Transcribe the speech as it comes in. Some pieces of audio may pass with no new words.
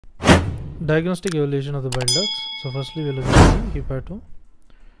Diagnostic evaluation of the bile ducts. So firstly we are looking at the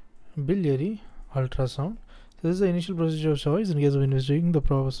hepatobiliary ultrasound. So this is the initial procedure of choice in case of investigating the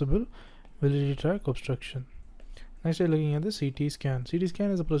possible biliary tract obstruction. Next we are looking at the CT scan. CT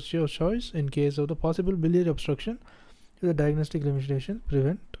scan is a procedure of choice in case of the possible biliary obstruction with a diagnostic limitation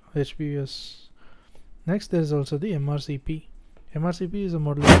prevent HPS. Next there is also the MRCP. MRCP is a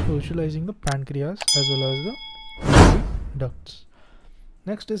model for visualizing the pancreas as well as the biliary ducts.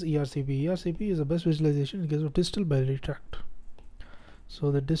 Next is ERCP. ERCP is the best visualization in case of distal biliary tract.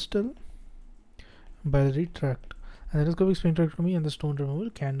 So the distal biliary tract, and endoscopic sphincterectomy and the stone removal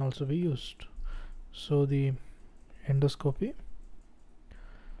can also be used. So the endoscopy,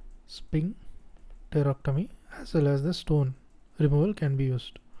 sphincterectomy as well as the stone removal can be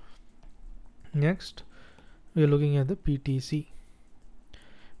used. Next we are looking at the PTC.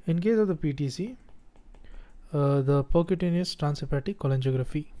 In case of the PTC, the percutaneous transhepatic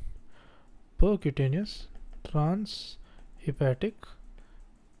cholangiography. Percutaneous transhepatic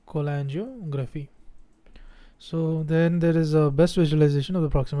cholangiography. So then there is a best visualization of the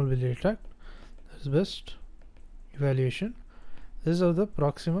proximal biliary tract. That is best evaluation. This is of the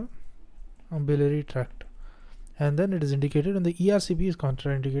proximal biliary tract, and then it is indicated, and the ERCP is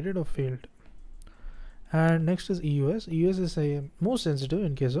contraindicated or failed. And next is EUS. EUS is most sensitive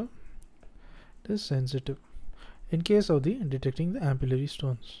in case of in case of the detecting the ampullary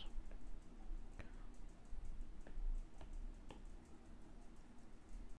stones.